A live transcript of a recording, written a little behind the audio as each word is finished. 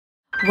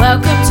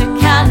Welcome to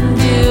Can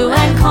Do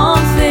and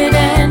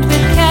Confident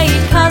with Kate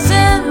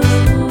Cousins.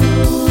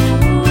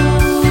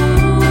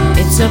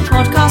 It's a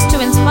podcast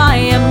to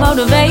inspire,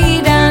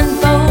 motivate and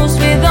boast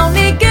with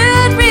only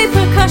good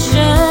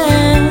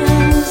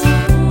repercussions.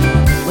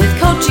 With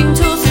coaching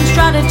tools and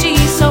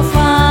strategies so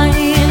fine.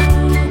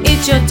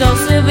 It's your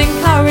dose of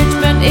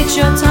encouragement, it's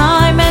your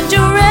time and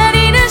you're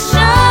ready to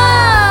shine.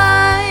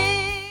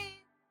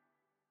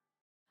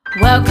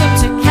 Welcome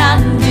to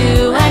Can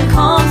Do and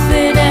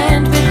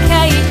Confident with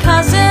Kate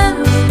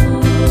Cousins.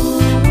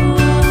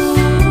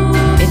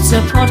 It's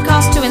a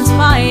podcast to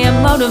inspire,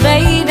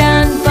 motivate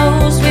and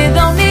boast with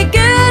only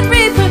good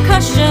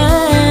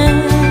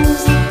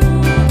repercussions.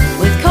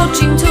 With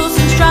coaching tools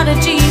and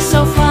strategies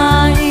so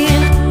fine.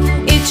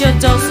 It's your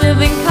dose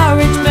of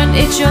encouragement,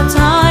 it's your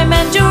time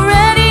and you're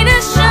ready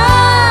to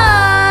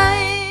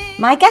shine.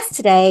 My guest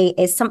today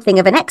is something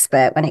of an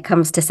expert when it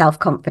comes to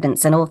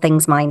self-confidence and all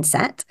things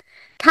mindset.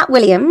 Kat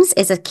Williams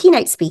is a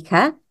keynote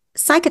speaker,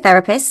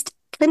 psychotherapist,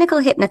 clinical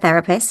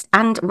hypnotherapist,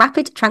 and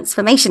rapid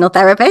transformational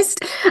therapist,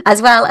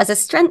 as well as a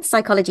strength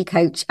psychology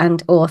coach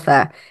and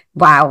author.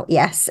 Wow,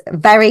 yes,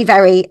 very,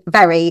 very,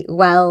 very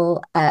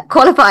well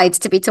qualified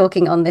to be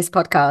talking on this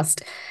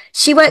podcast.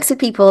 She works with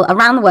people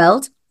around the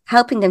world,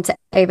 helping them to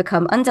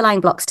overcome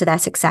underlying blocks to their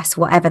success,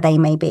 whatever they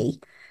may be.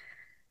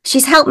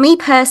 She's helped me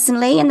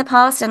personally in the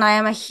past, and I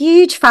am a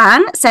huge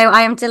fan. So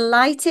I am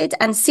delighted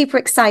and super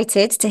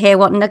excited to hear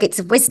what nuggets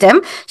of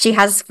wisdom she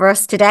has for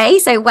us today.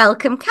 So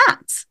welcome,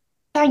 Kat.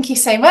 Thank you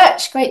so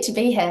much. Great to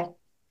be here.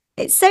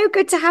 It's so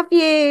good to have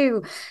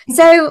you.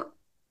 So,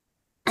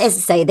 as I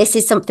say, this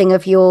is something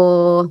of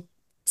your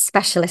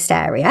specialist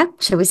area,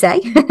 shall we say?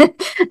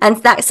 And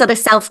that sort of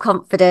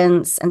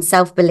self-confidence and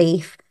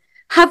self-belief.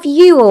 Have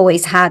you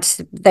always had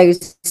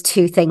those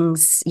two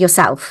things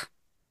yourself?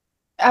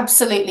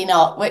 Absolutely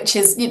not, which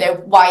is,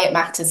 why it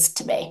matters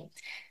to me.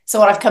 So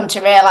what I've come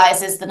to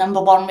realize is the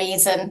number one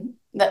reason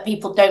that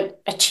people don't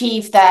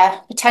achieve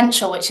their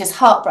potential, which is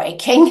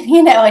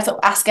heartbreaking. I sort of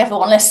ask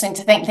everyone listening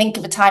to think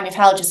of a time you've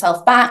held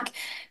yourself back.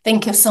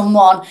 Think of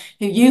someone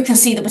who you can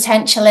see the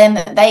potential in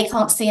that they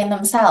can't see in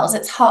themselves.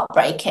 It's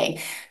heartbreaking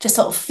to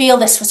sort of feel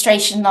this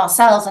frustration in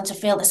ourselves and to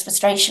feel this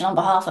frustration on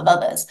behalf of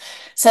others.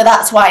 So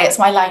that's why it's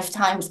my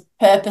lifetime's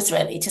purpose,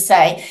 really, to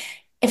say,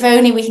 if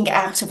only we can get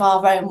out of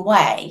our own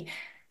way.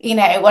 When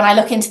I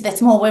look into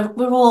this more,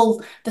 we're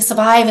all the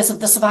survivors of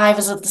the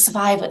survivors of the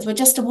survivors. We're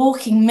just a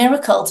walking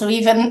miracle to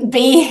even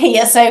be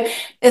here. So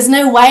there's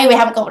no way we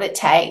haven't got what it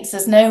takes.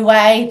 There's no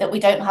way that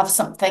we don't have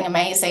something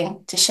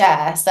amazing to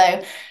share.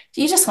 So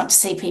you just want to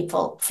see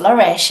people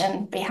flourish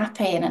and be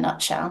happy in a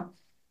nutshell.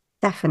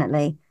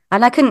 Definitely.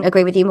 And I couldn't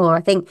agree with you more.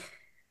 I think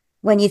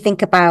when you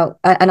think about,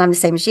 and I'm the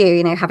same as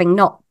you, having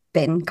not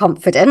been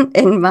confident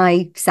in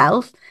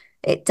myself,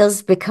 it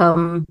does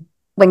become,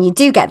 when you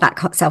do get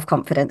that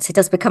self-confidence, it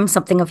does become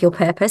something of your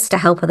purpose to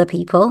help other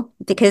people,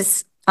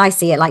 because I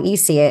see it like you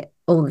see it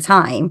all the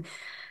time.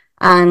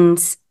 And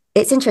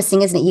it's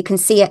interesting, isn't it? You can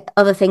see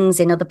other things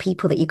in other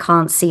people that you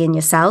can't see in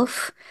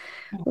yourself.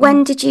 Mm-hmm.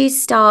 When did you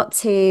start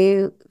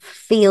to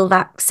feel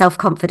that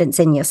self-confidence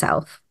in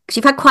yourself? Because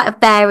you've had quite a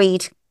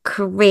varied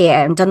career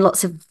and done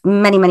lots of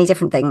many, many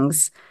different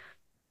things.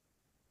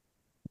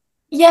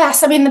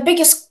 Yes, I mean, the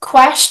biggest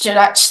question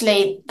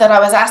actually that I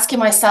was asking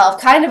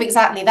myself, kind of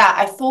exactly that.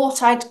 I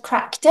thought I'd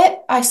cracked it,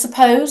 I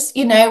suppose.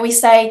 We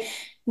say,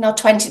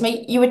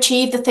 20, you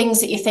achieve the things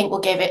that you think will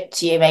give it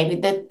to you, maybe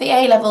the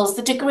A-levels,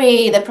 the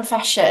degree, the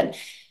profession.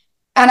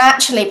 And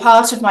actually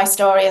part of my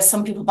story, as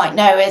some people might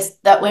know, is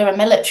that we're a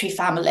military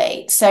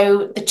family.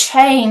 So the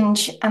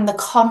change and the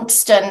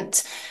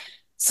constant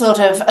sort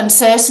of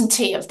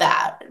uncertainty of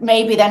that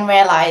made me then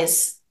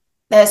realise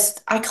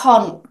I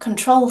can't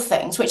control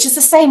things, which is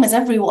the same as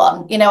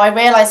everyone. I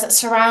realized that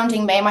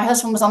surrounding me, my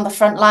husband was on the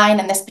front line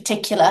in this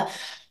particular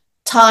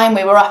time.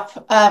 We were up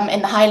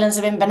in the Highlands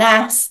of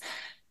Inverness,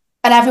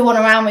 and everyone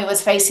around me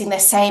was facing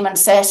this same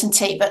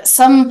uncertainty. But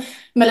some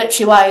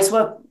military wives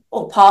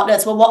or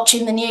partners were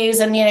watching the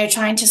news and,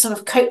 trying to sort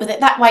of cope with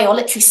it that way, or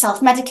literally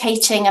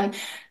self-medicating. And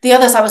the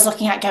others I was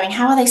looking at going,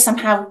 how are they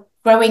somehow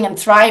growing and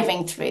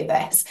thriving through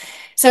this?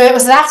 So it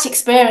was that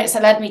experience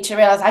that led me to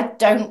realize I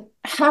don't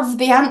have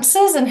the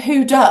answers, and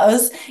who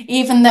does,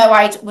 even though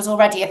I was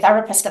already a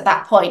therapist at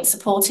that point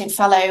supporting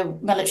fellow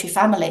military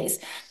families.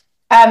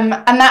 And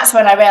that's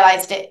when I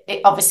realized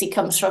it obviously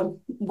comes from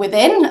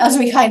within, as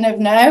we kind of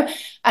know,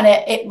 and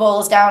it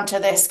boils down to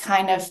this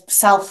kind of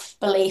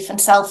self-belief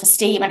and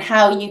self-esteem and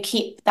how you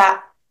keep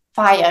that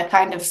fire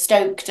kind of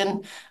stoked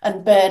and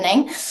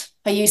burning.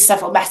 I use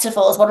several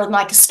metaphors, one of them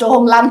like a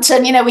storm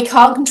lantern. We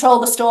can't control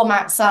the storm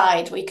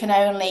outside, we can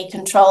only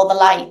control the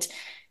light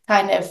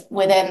kind of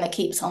within that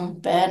keeps on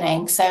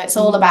burning. So it's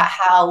all about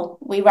how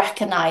we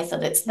recognize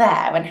that it's there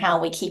and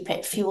how we keep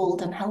it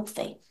fueled and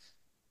healthy.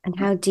 And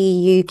how do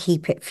you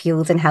keep it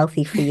fueled and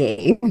healthy for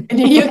you?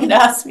 You can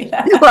ask me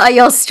that. What are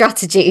your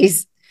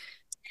strategies?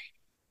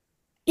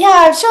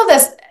 Yeah, I'm sure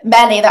there's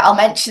many that I'll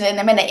mention in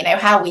a minute.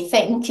 How we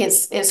think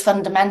is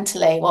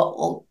fundamentally what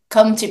we'll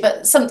come to.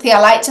 But something I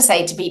like to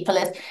say to people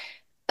is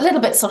a little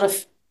bit sort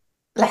of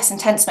less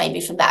intense maybe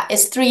from that,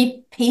 is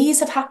 3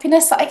 Ps of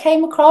happiness that I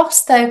came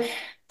across. So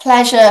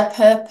pleasure,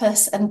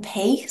 purpose, and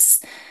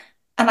peace.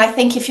 And I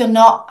think if you're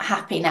not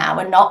happy now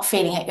and not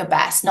feeling at your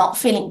best, not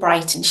feeling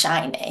bright and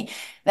shiny,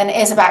 then it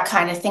is about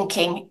kind of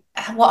thinking,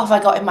 what have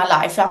I got in my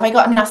life? Have I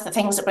got enough the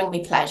things that bring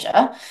me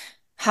pleasure?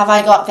 Have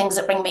I got things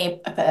that bring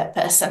me a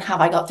purpose? And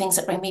have I got things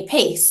that bring me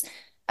peace?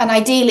 And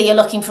ideally, you're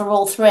looking for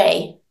all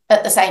three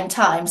at the same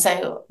time.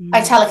 So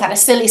I tell a kind of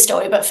silly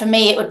story, but for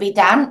me, it would be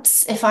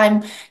dance. If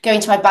I'm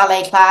going to my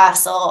ballet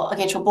class, or I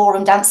go to a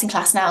ballroom dancing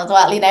class now as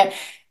well,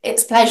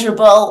 it's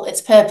pleasurable,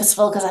 it's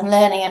purposeful because I'm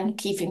learning and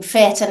keeping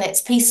fit, and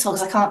it's peaceful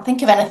because I can't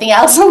think of anything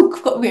else.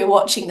 We're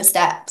watching the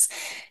steps.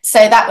 So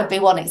that would be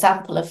one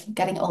example of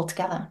getting it all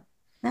together.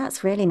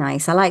 That's really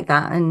nice. I like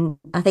that. And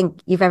I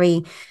think you're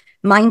very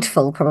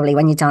mindful probably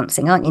when you're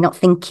dancing, aren't you? Not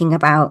thinking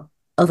about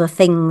other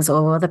things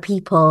or other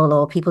people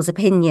or people's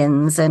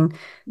opinions. And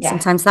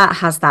sometimes that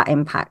has that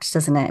impact,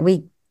 doesn't it?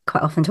 We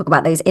quite often talk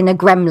about those inner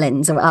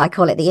gremlins, or I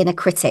call it the inner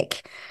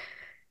critic.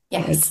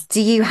 Yes.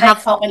 Do you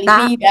have can't really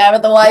that? be there,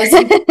 otherwise,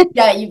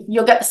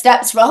 you'll get the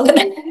steps wrong.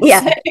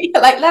 Yeah. So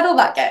you're like, let all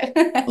that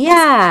go.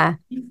 Yeah.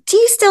 Do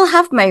you still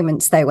have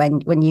moments though when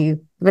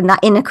that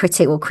inner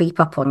critic will creep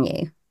up on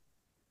you?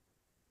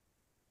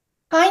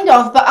 Kind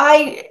of, but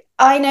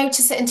I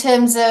notice it in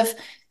terms of,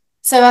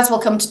 so as we'll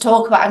come to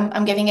talk about,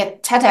 I'm giving a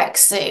TEDx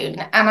soon,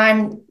 and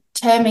I'm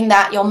terming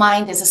that your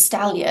mind is a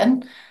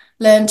stallion,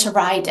 learn to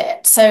ride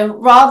it. So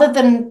rather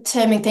than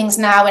terming things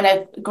now in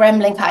a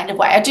gremlin kind of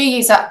way, I do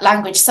use that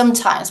language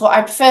sometimes. What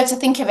I prefer to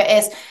think of it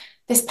is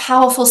this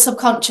powerful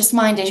subconscious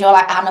mind is your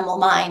like animal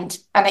mind,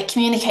 and it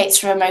communicates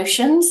through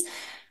emotions.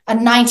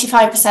 And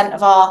 95%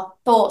 of our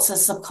thoughts are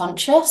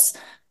subconscious,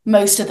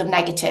 most of them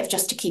negative,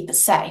 just to keep us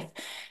safe.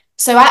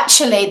 So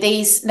actually,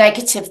 these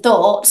negative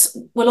thoughts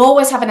will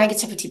always have a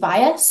negativity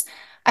bias.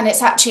 And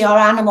it's actually our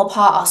animal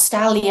part, our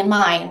stallion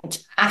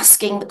mind,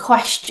 asking the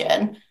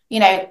question,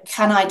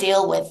 can I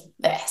deal with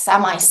this?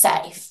 Am I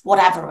safe?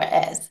 Whatever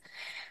it is.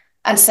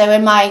 And so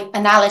in my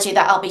analogy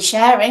that I'll be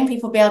sharing,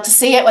 people will be able to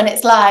see it when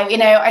it's live.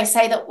 I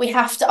say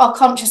that our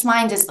conscious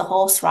mind is the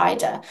horse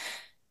rider.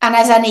 And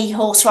as any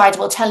horse rider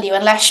will tell you,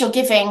 unless you're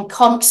giving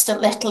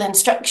constant little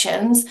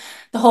instructions,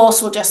 the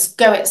horse will just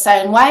go its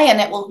own way,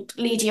 and it will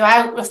lead you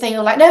out of things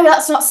like, no,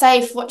 that's not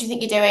safe. What do you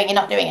think you're doing? You're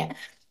not doing it.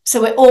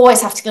 So we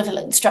always have to give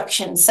little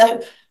instructions.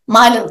 So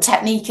my little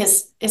technique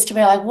is to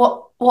be like,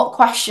 what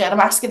question?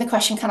 I'm asking the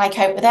question, can I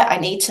cope with it? I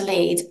need to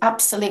lead.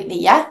 Absolutely,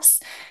 yes.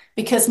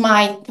 Because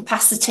my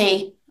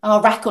capacity,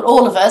 our record,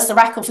 all of us, the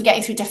record for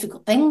getting through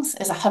difficult things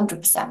is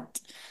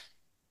 100%.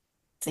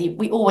 So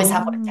we always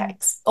have what it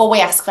takes, or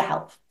we ask for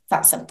help.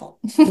 That's simple.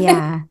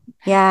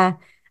 Yeah.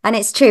 And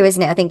it's true,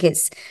 isn't it? I think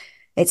it's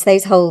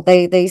those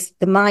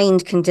the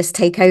mind can just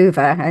take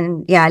over.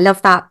 And I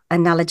love that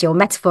analogy or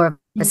metaphor of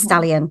a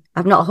stallion.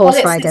 I'm not a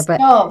horse rider, but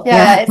job.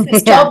 It's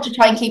its job to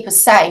try and keep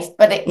us safe,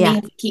 but it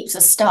means it keeps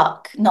us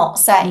stuck, not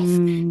safe,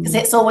 because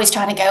it's always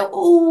trying to go,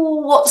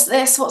 oh, what's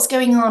this? What's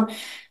going on?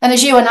 And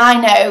as you and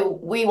I know,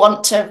 we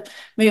want to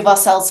move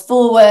ourselves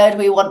forward.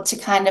 We want to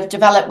kind of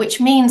develop,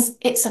 which means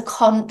it's a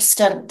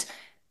constant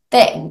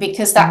thing,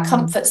 because that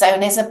comfort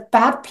zone is a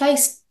bad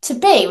place to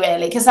be,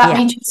 really, because that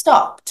means you've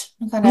stopped.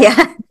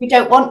 We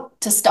don't want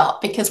to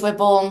stop, because we're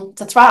born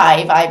to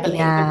thrive, I believe.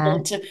 We're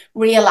born to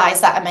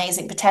realize that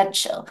amazing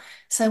potential.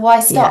 So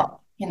why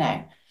stop,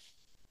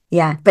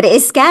 Yeah, but it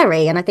is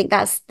scary. And I think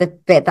that's the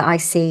bit that I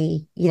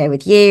see,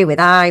 with you, with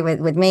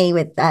me,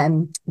 with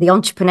the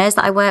entrepreneurs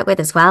that I work with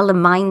as well, the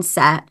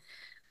mindset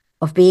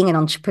of being an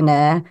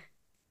entrepreneur.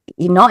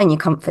 You're not in your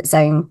comfort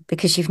zone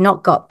because you've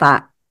not got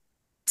that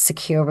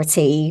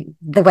security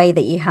the way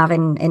that you have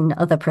in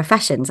other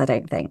professions, I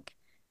don't think.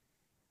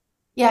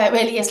 Yeah, it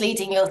really is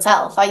leading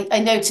yourself. I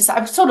notice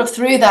I'm sort of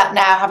through that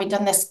now, having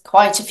done this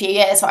quite a few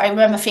years. What I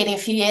remember feeling a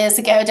few years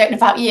ago, I don't know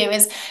about you,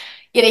 is,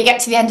 you get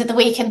to the end of the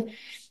week and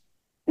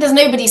there's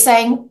nobody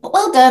saying,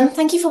 well done,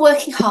 thank you for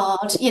working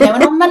hard,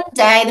 and on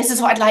Monday, this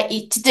is what I'd like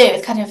you to do.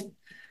 It's kind of,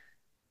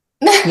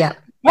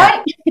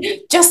 right,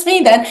 just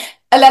me then.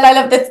 And then I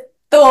love the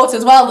thought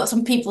as well that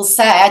some people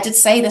say, I did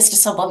say this to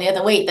someone the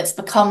other week that's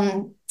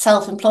become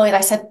self-employed.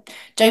 I said,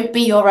 don't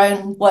be your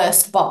own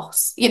worst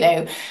boss,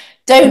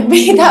 don't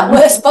be that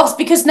worst boss,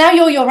 because now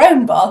you're your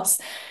own boss.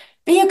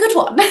 Be a good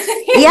one.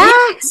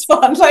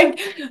 Like,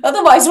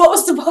 otherwise, what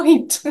was the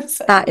point?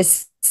 That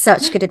is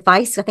such good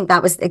advice. I think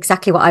that was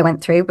exactly what I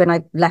went through when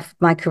I left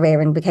my career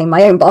and became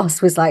my own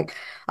boss. Was like,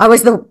 I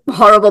was the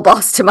horrible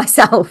boss to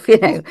myself.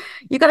 You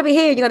got to be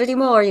here, you got to do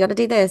more, you got to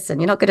do this, and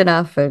you're not good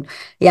enough. And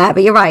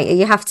but you're right.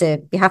 You have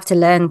to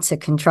learn to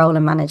control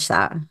and manage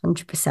that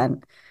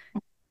 100%.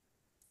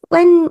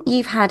 When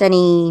you've had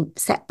any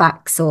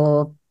setbacks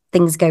or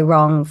things go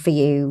wrong for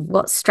you,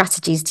 what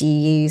strategies do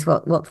you use?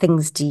 What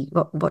things do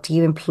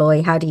you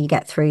employ? How do you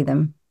get through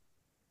them?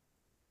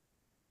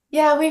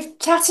 Yeah, we've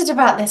chatted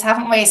about this,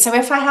 haven't we? So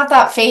if I have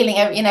that feeling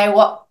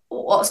of,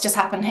 what's just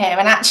happened here,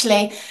 and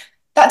actually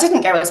that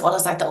didn't go as well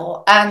as I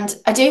thought, and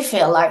I do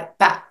feel like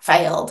that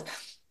failed,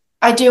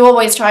 I do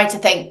always try to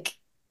think,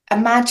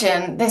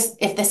 imagine this,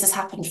 if this has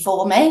happened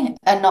for me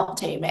and not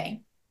to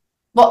me.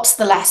 What's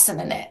the lesson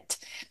in it?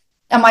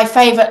 And my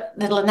favorite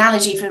little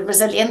analogy for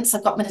resilience,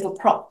 I've got my little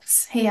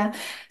props here.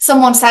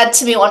 Someone said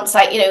to me once,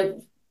 like,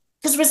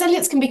 because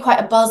resilience can be quite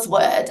a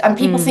buzzword and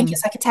people think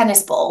it's like a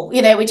tennis ball.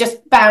 We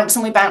just bounce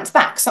and we bounce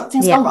back.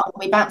 Something's gone wrong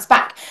and we bounce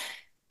back.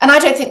 And I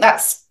don't think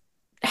that's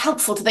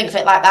helpful to think of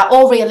it like that,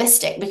 or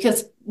realistic,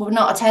 because we're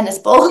not a tennis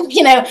ball,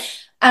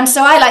 And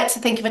so I like to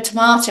think of a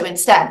tomato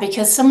instead,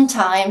 because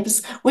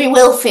sometimes we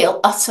will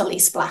feel utterly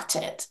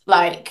splattered.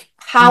 Like,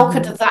 how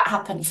could that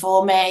happen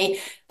for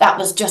me? That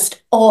was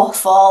just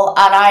awful.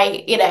 And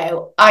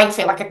I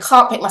feel like I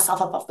can't pick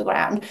myself up off the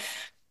ground.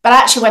 But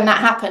actually, when that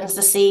happens,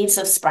 the seeds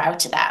have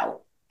sprouted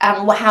out.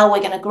 And how we're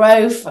going to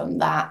grow from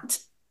that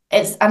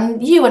is,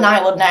 and you and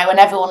I will know, and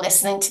everyone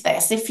listening to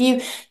this, if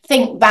you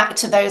think back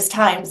to those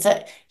times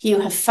that you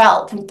have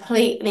felt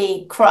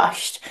completely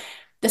crushed,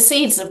 the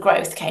seeds of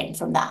growth came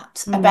from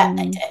that. I bet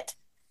they did.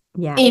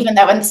 Yeah. Even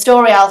though, and the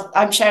story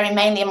I'm sharing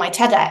mainly in my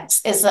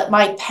TEDx is that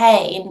my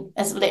pain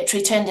has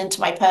literally turned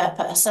into my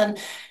purpose. And,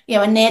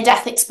 a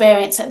near-death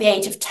experience at the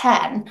age of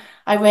 10,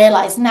 I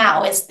realise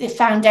now is the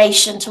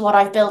foundation to what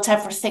I've built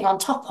everything on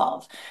top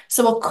of.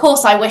 So, of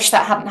course, I wish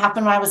that hadn't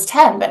happened when I was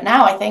 10. But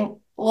now I think,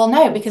 well,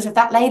 no, because if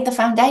that laid the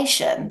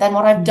foundation, then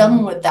what I've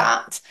done with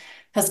that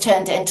has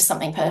turned it into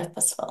something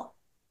purposeful.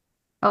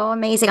 Oh,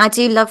 amazing. I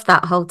do love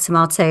that whole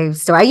tomato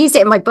story. I used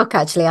it in my book,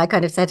 actually. I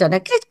kind of said,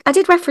 I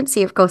did reference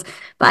you, of course,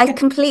 but I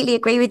completely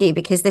agree with you,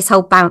 because this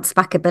whole bounce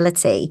back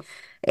ability,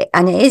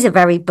 and it is a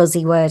very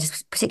buzzy word,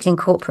 particularly in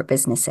corporate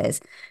businesses.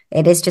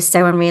 It is just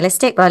so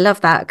unrealistic. But I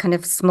love that kind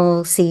of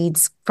small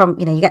seeds from,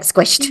 you get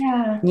squished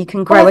and you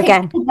can grow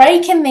again.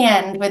 Break in the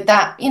end with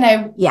that,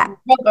 Yeah.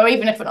 rubber,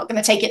 even if we're not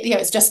going to take it,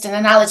 it's just an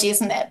analogy,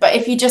 isn't it? But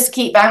if you just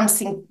keep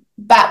bouncing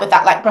back with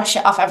that, like brush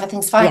it off,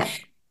 everything's fine. Yeah.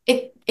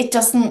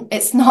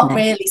 It's not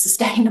really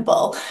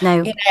sustainable.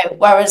 No.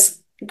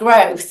 Whereas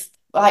growth,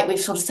 like we've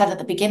sort of said at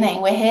the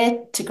beginning, we're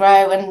here to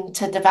grow and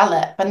to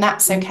develop, and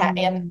that's okay.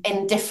 And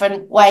in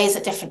different ways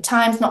at different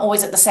times, not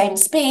always at the same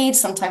speed.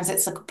 Sometimes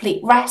it's a complete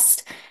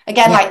rest.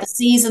 Again, like the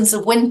seasons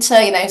of winter,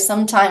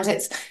 sometimes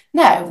it's,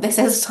 no, this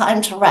is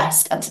time to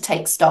rest and to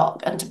take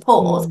stock and to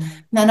pause.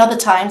 And then other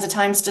times are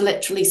times to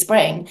literally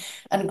spring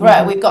and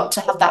grow. We've got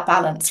to have that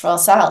balance for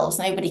ourselves.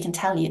 Nobody can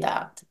tell you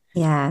that.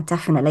 Yeah,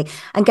 definitely.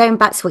 And going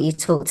back to what you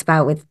talked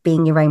about with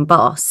being your own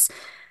boss,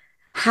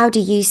 how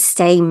do you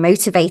stay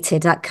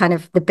motivated? That kind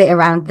of the bit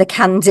around the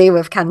can do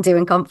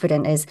and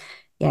confident is,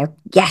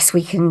 yes,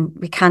 we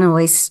can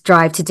always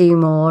strive to do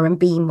more and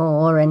be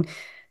more. And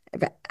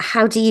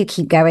how do you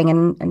keep going,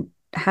 and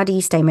how do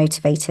you stay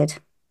motivated?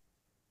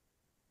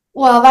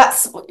 Well,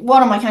 that's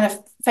one of my kind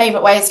of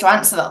favorite ways to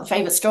answer that. The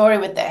favorite story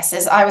with this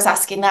is I was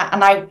asking that,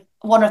 and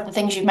one of the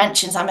things you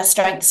mentioned is I'm a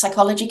strength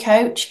psychology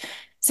coach.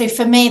 So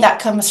for me,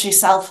 that comes through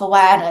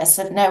self-awareness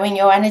of knowing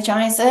your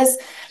energizers.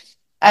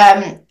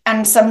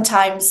 And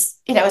sometimes,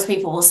 as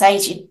people will say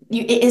to you,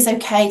 it is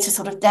okay to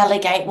sort of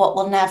delegate what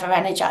will never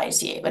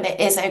energize you. And it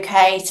is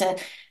okay to,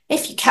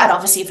 if you can,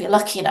 obviously, if you're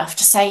lucky enough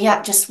to say,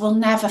 yeah, just will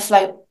never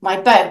float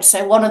my boat.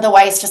 So one of the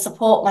ways to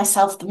support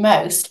myself the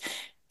most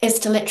is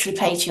to literally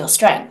play to your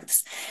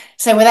strengths.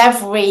 So with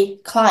every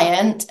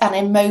client, and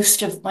in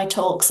most of my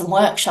talks and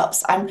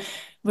workshops, I'm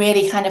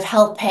really kind of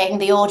helping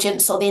the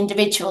audience or the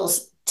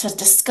individuals to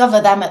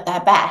discover them at their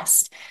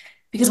best.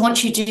 Because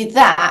once you do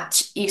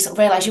that, you sort of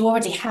realize you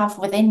already have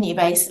within you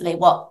basically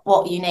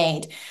what you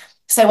need.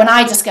 So when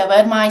I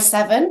discovered my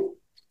 7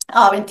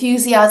 are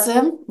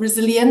enthusiasm,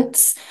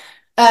 resilience,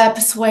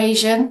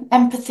 persuasion,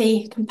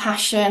 empathy,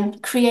 compassion,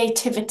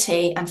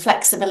 creativity, and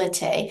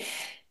flexibility.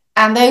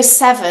 And those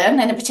 7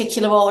 in a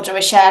particular order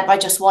are shared by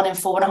just 1 in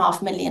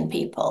 4.5 million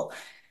people.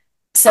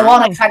 So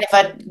on a kind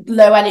of a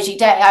low energy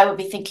day, I would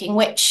be thinking,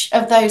 which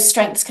of those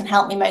strengths can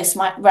help me most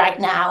right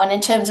now? And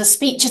in terms of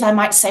speeches, I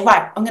might say,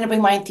 right, I'm going to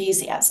bring my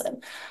enthusiasm.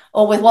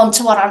 Or with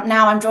one-to-one,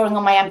 now I'm drawing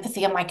on my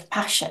empathy and my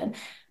compassion.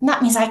 And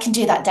that means I can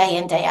do that day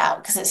in, day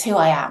out, because it's who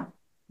I am.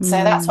 So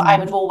that's what I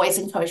would always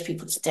encourage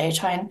people to do,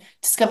 try and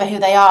discover who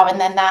they are. And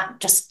then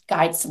that just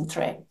guides them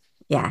through.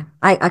 Yeah,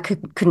 I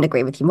couldn't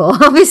agree with you more,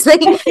 obviously,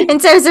 in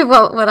terms of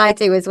what I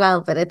do as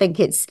well. But I think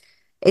it's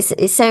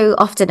so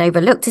often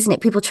overlooked, isn't it?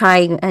 People try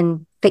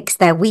and fix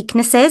their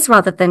weaknesses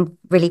rather than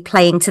really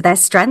playing to their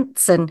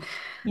strengths. And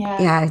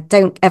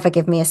don't ever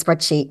give me a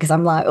spreadsheet, because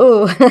I'm like,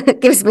 oh, it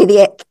gives me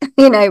the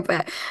ick,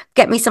 but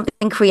get me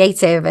something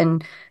creative.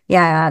 And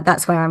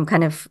that's where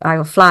I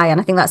will fly.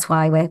 And I think that's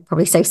why we're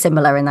probably so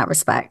similar in that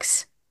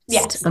respect.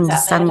 Yes,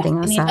 understanding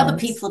exactly. ourselves. Other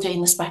people doing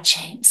the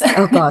spreadsheets.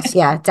 Oh God,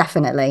 yeah,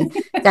 definitely.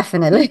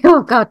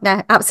 Oh God,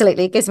 no,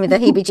 absolutely. It gives me the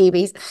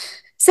heebie-jeebies.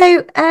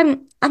 So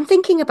I'm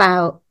thinking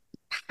about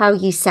how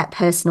you set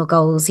personal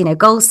goals.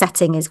 Goal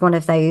setting is one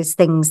of those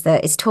things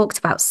that is talked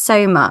about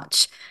so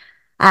much.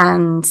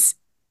 And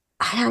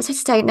I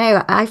just don't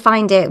know. I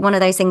find it one of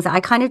those things that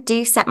I kind of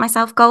do set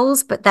myself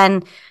goals, but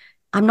then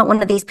I'm not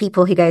one of these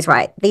people who goes,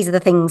 right, these are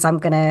the things I'm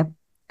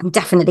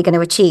definitely going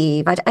to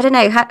achieve. I don't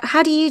know.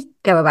 How do you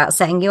go about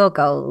setting your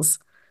goals?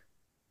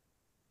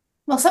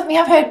 Well, something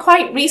I've heard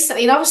quite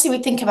recently, and obviously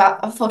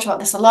I've thought about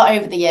this a lot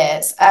over the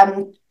years.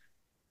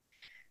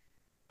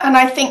 And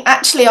I think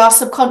actually our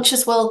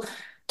subconscious will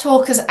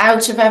talk us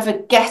out of ever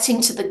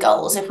getting to the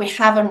goals if we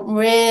haven't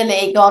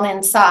really gone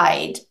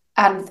inside.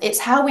 And it's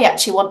how we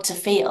actually want to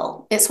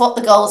feel. It's what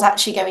the goal is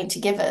actually going to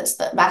give us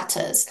that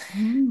matters.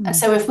 And Mm.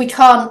 so if we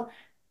can't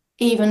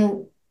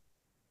even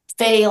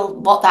feel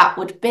what that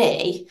would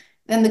be,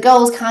 then the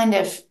goal's kind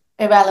of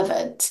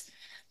irrelevant.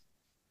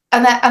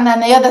 And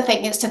then the other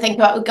thing is to think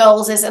about with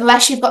goals is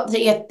unless you've got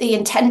the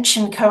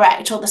intention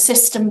correct or the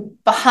system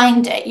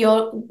behind it,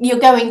 you're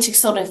going to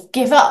sort of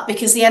give up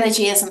because the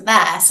energy isn't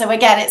there. So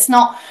again, it's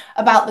not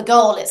about the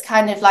goal, it's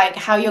kind of like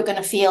how you're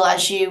going to feel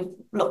as you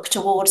look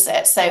towards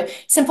it. So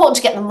it's important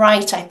to get them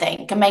right, I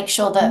think, and make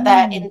sure that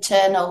they're Mm.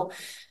 internal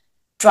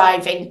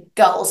driving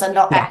goals and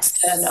not Yes.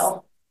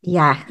 external.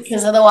 Yes.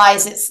 Because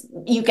otherwise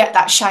you get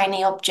that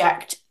shiny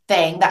object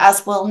thing that,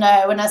 as we'll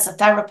know, and as a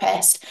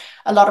therapist,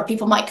 a lot of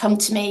people might come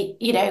to me,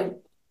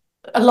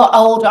 a lot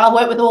older. I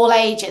work with all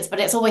ages, but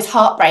it's always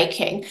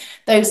heartbreaking.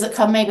 Those that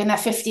come maybe in their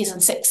 50s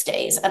and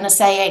 60s and are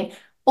saying,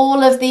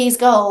 all of these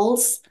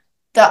goals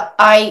that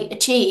I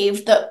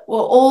achieved that were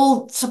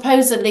all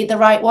supposedly the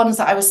right ones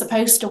that I was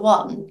supposed to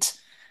want,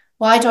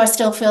 why do I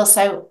still feel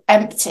so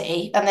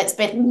empty and it's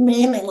been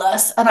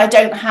meaningless and I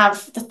don't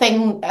have the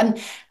thing? And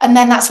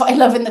then that's what I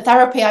love in the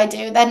therapy I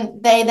do.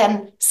 Then they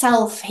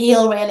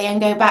self-heal really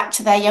and go back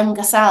to their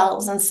younger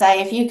selves and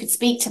say, if you could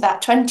speak to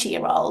that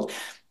 20-year-old,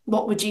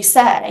 what would you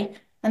say?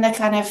 And they're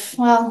kind of,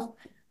 well,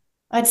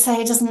 I'd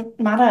say it doesn't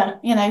matter,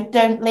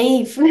 don't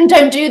leave,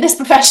 don't do this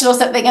profession or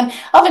something. And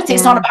obviously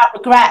it's not Yeah. about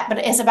regret, but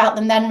it is about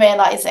them then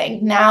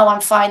realizing now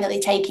I'm finally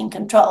taking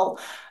control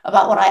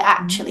about what I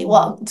actually Mm.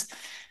 want.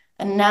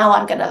 And now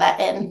I'm going to let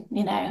in.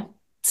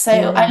 So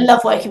I Yeah.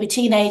 love working with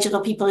teenagers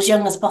or people as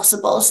young as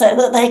possible so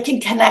that they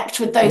can connect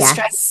with those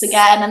strengths Yes.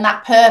 again and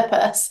that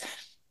purpose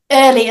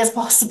early as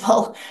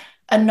possible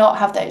and not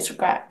have those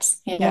regrets.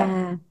 Yeah.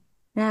 Yeah.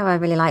 No, I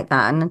really like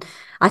that. And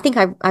I think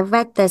I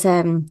read there's I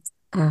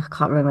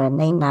can't remember her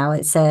name now.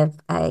 It's a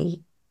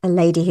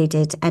lady who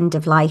did end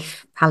of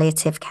life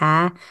palliative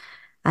care,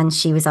 and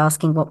she was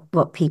asking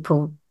what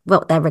people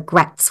what their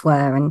regrets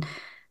were, and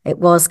it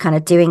was kind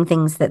of doing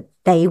things that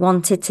they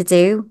wanted to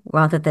do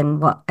rather than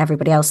what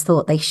everybody else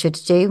thought they should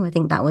do. I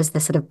think that was the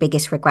sort of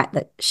biggest regret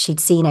that she'd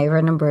seen over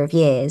a number of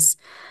years.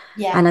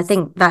 And I Yes.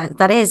 think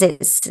that is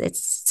it's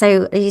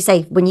so as you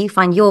say, when you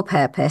find your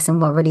purpose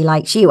and what really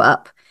lights you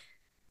up,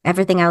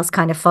 everything else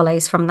kind of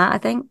follows from that, I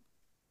think.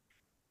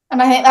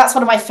 And I think that's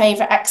one of my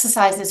favorite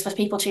exercises for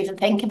people to even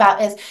think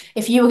about is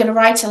if you were going to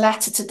write a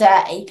letter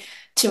today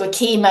to a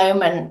key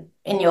moment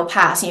in your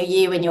past,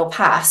 you in your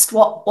past,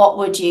 what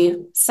would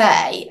you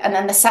say? And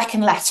then the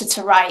second letter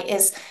to write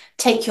is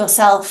take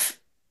yourself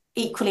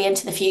equally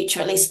into the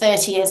future, at least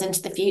 30 years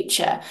into the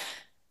future,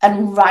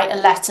 and write a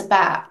letter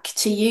back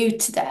to you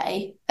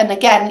today. And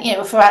again,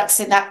 if we're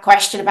asking that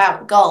question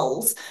about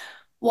goals,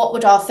 what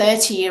would our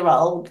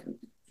 30-year-old,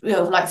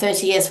 like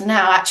 30 years from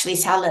now, actually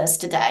tell us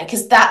today?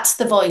 Because that's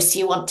the voice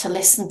you want to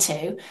listen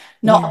to,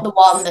 not Yeah. the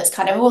one that's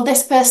kind of, well,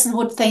 this person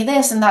would say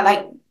this and that,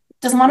 like,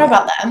 doesn't matter Yeah.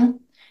 about them.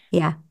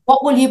 Yeah.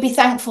 What will you be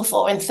thankful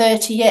for in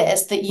 30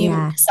 years that you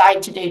Yeah.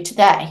 decide to do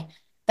today?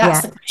 That's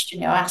Yeah. the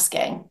question you're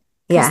asking.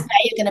 Because Yeah.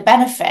 now you're going to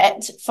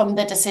benefit from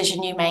the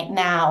decision you make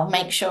now.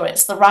 Make sure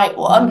it's the right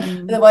one.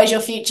 Mm. Otherwise,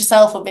 your future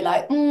self will be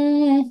like,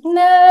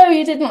 no,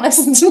 you didn't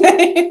listen to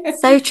me.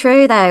 So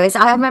true though. Is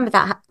I remember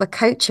that a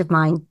coach of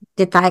mine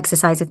did that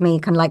exercise with me,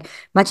 kind of like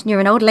imagine you're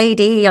an old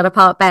lady on a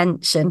park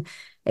bench, and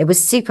it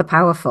was super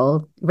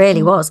powerful,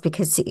 really was,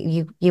 because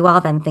you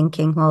are then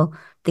thinking, well,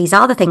 these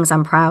are the things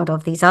I'm proud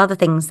of, these are the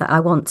things that I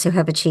want to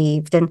have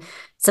achieved. And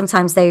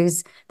sometimes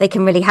those they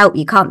can really help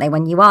you, can't they,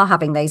 when you are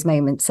having those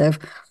moments of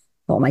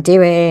what am I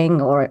doing,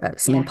 or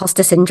some Yeah.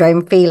 imposter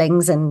syndrome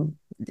feelings, and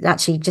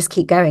actually just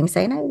keep going,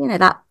 saying, no,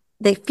 that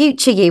the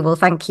future you will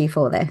thank you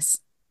for this.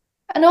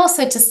 And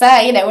also to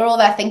say, we're all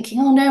there thinking,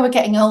 oh no, we're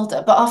getting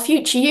older. But our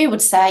future you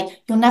would say,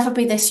 you'll never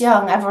be this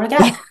young ever Yeah,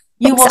 again.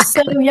 You were so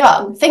exactly.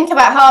 young. Think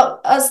about how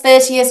us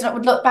 30 years and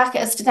would look back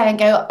at us today and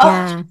go, oh,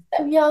 Yeah. she's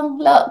so young.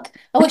 Look,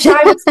 I wish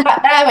I was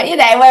back there.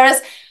 But,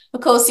 whereas, of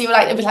course, you were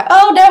like, they'd be like,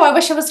 oh no, I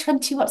wish I was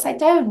 20. What's I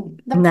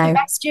don't? The No,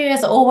 best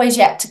years are always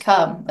yet to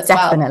come as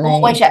well. Always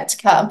definitely. yet to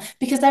come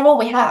because they're all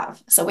we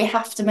have. So we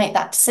have to make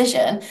that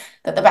decision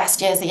that the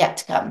best years are yet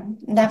to come.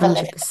 Never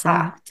live in the 100%.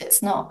 past.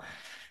 It's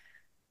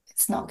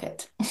not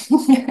good.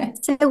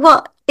 So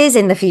what is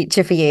in the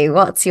future for you?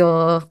 What's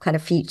your kind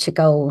of future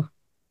goal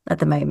at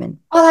the moment?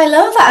 Well, I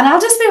love that. And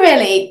I'll just be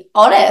really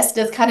honest,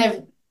 as kind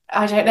of,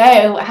 I don't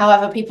know,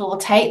 however people will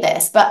take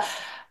this, but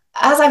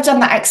as I've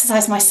done that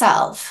exercise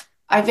myself,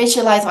 I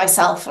visualize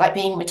myself like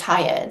being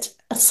retired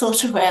and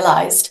sort of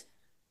realized,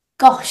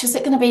 gosh, is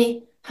it going to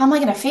be, how am I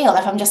going to feel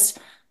if I'm just,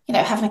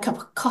 having a cup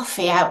of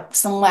coffee out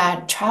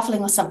somewhere,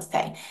 traveling or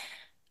something?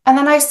 And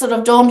then I sort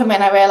of dawned on me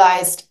and I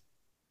realized,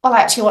 well,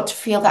 I actually want to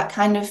feel that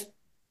kind of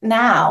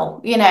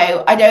now.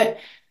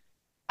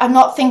 I'm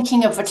not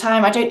thinking of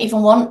retirement. I don't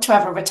even want to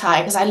ever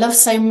retire because I love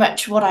so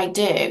much what I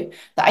do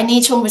that I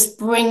need to almost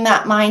bring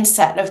that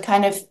mindset of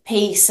kind of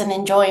peace and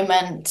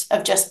enjoyment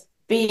of just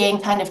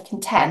being kind of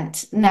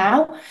content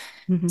now.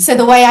 Mhm. So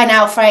the way I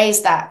now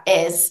phrase that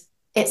is,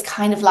 it's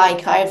kind of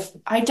like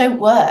I don't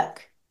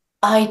work.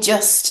 I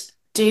just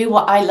do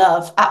what I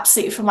love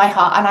absolutely from my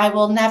heart, and I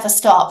will never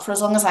stop for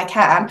as long as I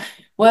can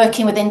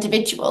working with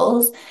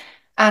individuals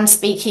and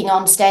speaking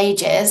on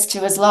stages to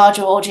as large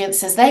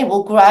audiences. They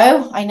will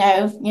grow. I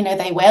know,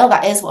 they will.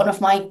 That is one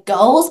of my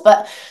goals,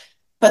 but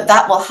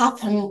that will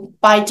happen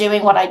by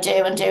doing what I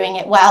do and doing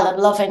it well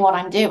and loving what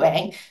I'm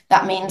doing.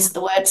 That means Yeah.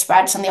 the word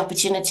spreads and the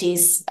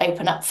opportunities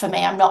open up for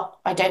me.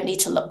 I don't need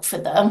to look for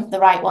them. The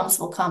right ones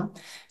will come.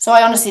 So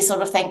I honestly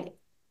sort of think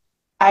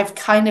I've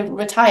kind of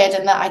retired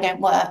in that I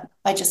don't work.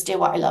 I just do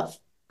what I love.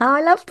 Oh,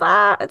 I love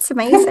that. It's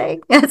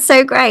amazing. It's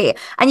so great.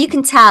 And you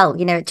can tell,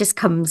 it just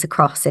comes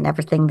across in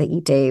everything that you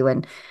do.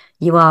 And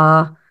you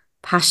are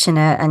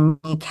passionate and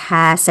you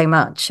care so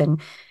much. And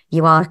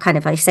you are kind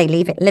of, like I say,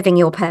 living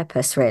your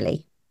purpose,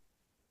 really.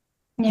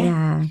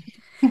 Yeah.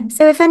 Yeah.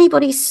 So if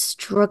anybody's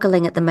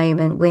struggling at the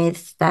moment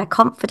with their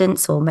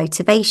confidence or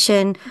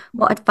motivation,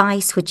 what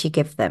advice would you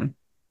give them?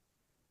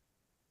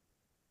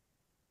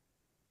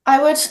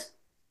 I would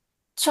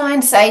try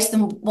and say to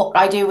them what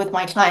I do with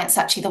my clients,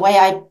 actually, the way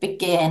I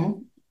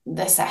begin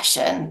the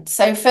session.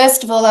 So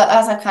first of all,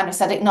 as I kind of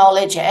said,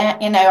 acknowledge it.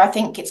 I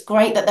think it's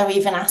great that they're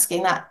even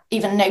asking that,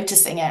 even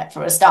noticing it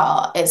for a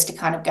start, is to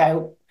kind of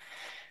go,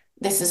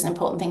 this is an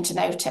important thing to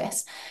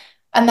notice.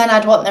 And then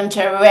I'd want them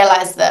to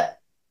realize that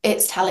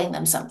it's telling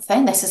them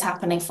something. This is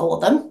happening for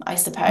them, I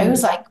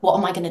suppose. Mm. Like, what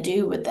am I going to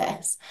do with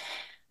this?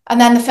 And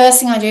then the first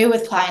thing I do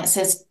with clients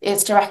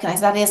is to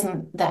recognize that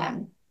isn't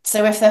them.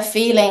 So if they're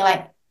feeling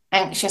like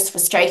anxious,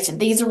 frustrated,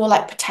 these are all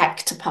like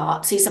protector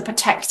parts. These are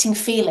protecting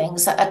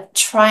feelings that are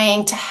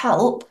trying to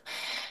help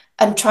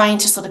and trying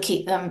to sort of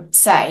keep them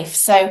safe.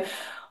 So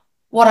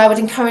what I would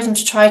encourage them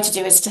to try to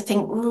do is to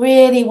think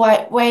really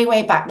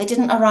way back. They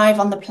didn't arrive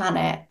on the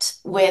planet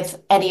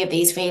with any of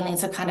these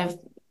feelings of kind of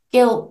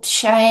guilt,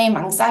 shame,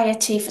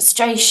 anxiety,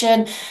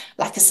 frustration,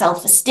 lack of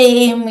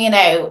self-esteem,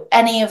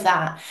 any of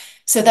that.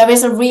 So there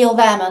is a real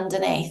them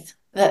underneath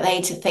that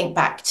they to think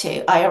back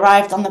to. I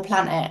arrived on the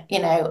planet,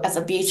 as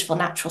a beautiful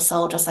natural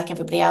soul, just like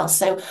everybody else.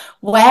 So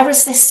where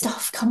has this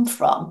stuff come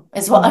from,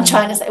 is what I'm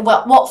trying to say.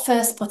 Well, what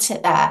first put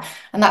it there?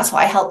 And that's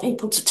what I help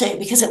people to do,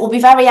 because it will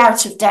be very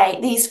out of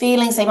date. These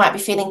feelings they might be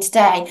feeling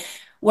today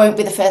won't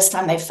be the first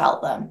time they've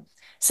felt them.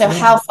 So Yeah.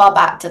 how far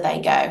back do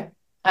they go?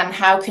 And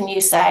how can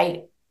you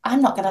say,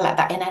 I'm not going to let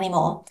that in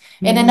anymore?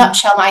 In a Mm.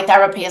 nutshell, my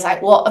therapy is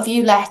like, what have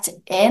you let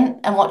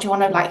in and what do you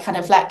want to like kind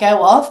of let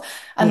go of?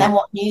 And then Yeah.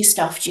 what new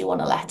stuff do you want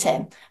to let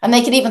in? And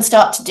they can even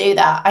start to do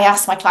that. I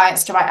ask my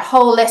clients to write a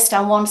whole list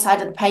down one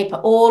side of the paper,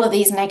 all of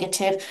these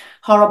negative,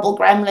 horrible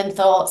gremlin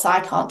thoughts.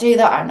 I can't do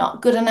that. I'm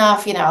not good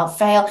enough. I'll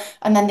fail.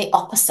 And then the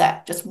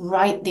opposite, just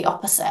write the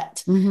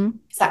opposite. Hmm.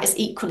 That is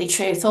equally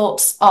true.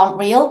 Thoughts aren't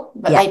real,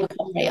 but Yeah. they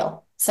become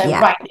real. So Yeah.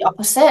 write the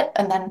opposite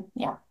and then,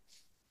 yeah,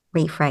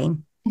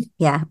 Reframe.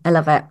 Yeah. I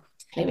love it.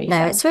 No,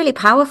 reframe. it's really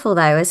powerful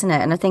though, isn't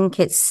it? And I think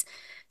it's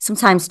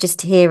sometimes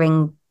just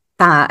hearing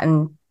that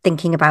and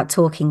thinking about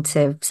talking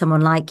to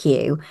someone like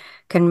you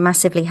can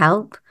massively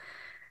help.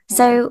 Yeah.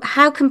 So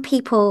where can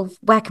people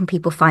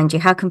find you?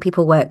 How can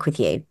people work with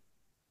you?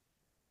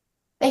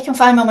 They can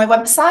find me on my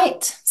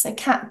website, so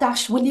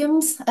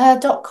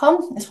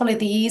cat-williams.com. It's probably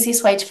the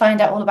easiest way to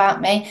find out all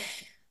about me.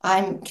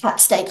 I'm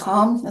Cat Stay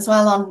Calm as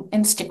well on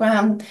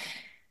Instagram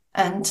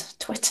and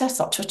Twitter. It's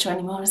not Twitter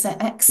anymore, is it?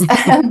 X.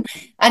 And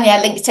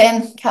yeah,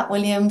 LinkedIn, Cat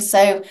Williams.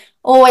 So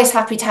always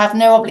happy to have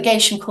no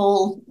obligation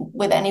call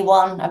with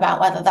anyone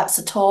about whether that's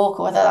a talk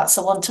or whether that's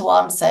a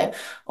one-to-one. So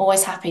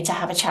always happy to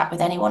have a chat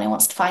with anyone who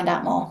wants to find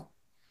out more.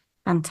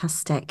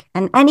 Fantastic.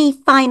 And any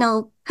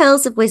final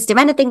pearls of wisdom,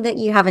 anything that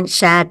you haven't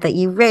shared that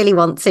you really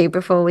want to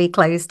before we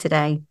close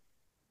today?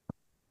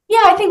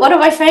 Yeah, I think one of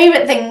my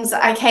favorite things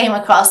I came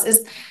across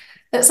is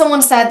that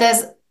someone said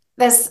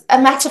there's a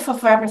metaphor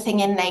for everything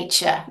in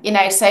nature,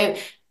 so,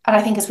 and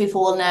I think as we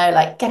all know,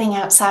 like getting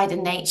outside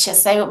in nature.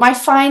 So my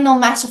final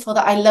metaphor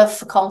that I love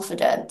for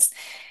confidence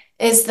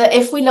is that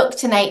if we look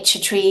to nature,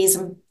 trees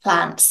and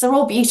plants, they're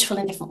all beautiful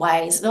in different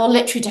ways. They're all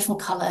literally different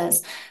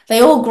colors.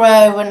 They all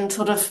grow and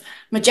sort of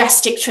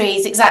majestic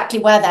trees exactly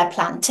where they're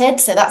planted.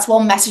 So that's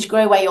one message,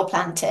 grow where you're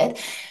planted.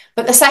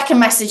 But the second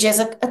message is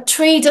a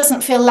tree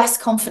doesn't feel less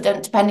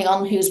confident depending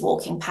on who's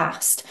walking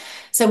past.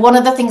 So one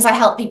of the things I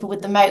help people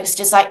with the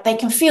most is like they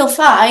can feel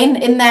fine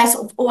in their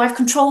sort of, oh, I've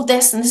controlled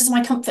this and this is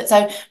my comfort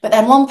zone. But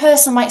then one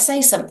person might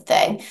say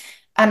something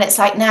and it's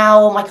like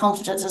now all my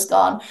confidence is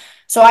gone.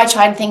 So I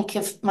try and think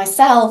of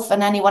myself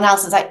and anyone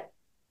else as like,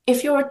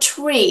 if you're a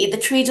tree, the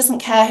tree doesn't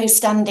care who's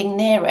standing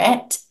near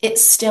it.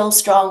 It's still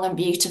strong and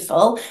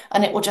beautiful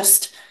and it will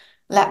just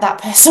let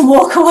that person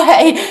walk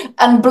away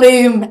and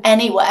bloom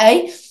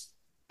anyway.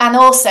 And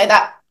also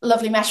that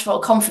lovely metaphor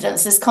of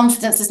confidence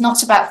is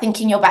not about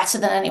thinking you're better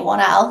than anyone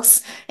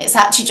else. It's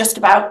actually just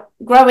about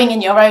growing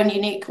in your own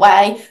unique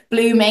way,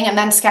 blooming and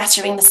then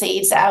scattering the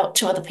seeds out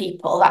to other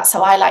people. That's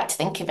how I like to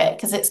think of it,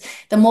 because it's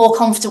the more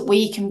confident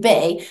we can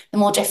be, the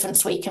more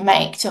difference we can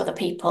make to other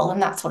people.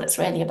 And that's what it's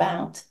really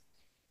about.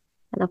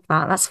 I love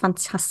that. That's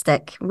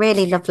fantastic.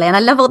 Really lovely. And I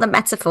love all the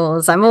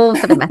metaphors. I'm all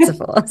for the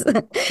metaphors.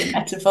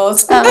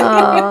 Metaphors.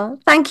 Oh,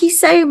 thank you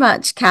so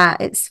much, Kat.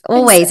 It's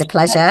always a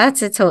pleasure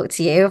to talk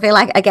to you. I feel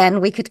like, again,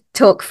 we could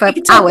talk for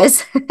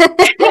hours.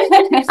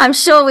 I'm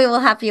sure we will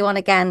have you on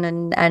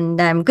again.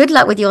 And good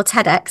luck with your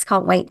TEDx.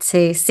 Can't wait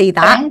to see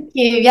that. Thank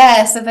you.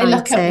 Yeah, so they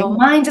look up Your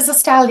Mind as a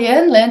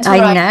Stallion, Learn to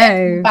Write. I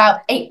know.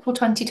 About April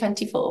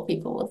 2024,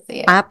 people will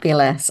see it.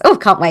 Fabulous. Oh,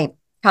 can't wait.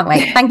 Can't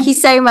wait. Thank you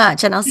so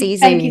much, and I'll see you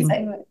soon. Thank you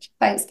so much.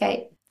 Thanks,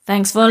 Kate.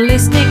 Thanks for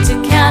listening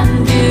to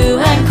Can Do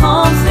and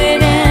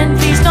Confident.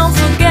 Please don't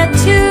forget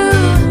to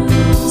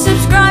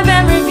subscribe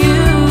and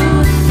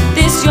review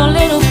this your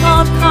little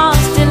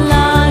podcast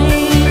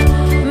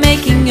delight,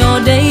 making your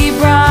day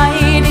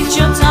bright. It's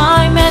your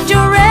time and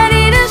you're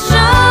ready to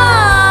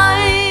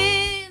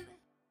shine.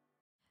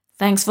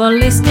 Thanks for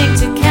listening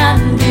to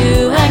Can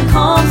Do and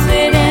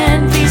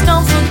Confident. Please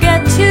don't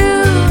forget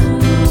to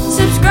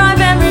subscribe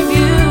and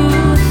review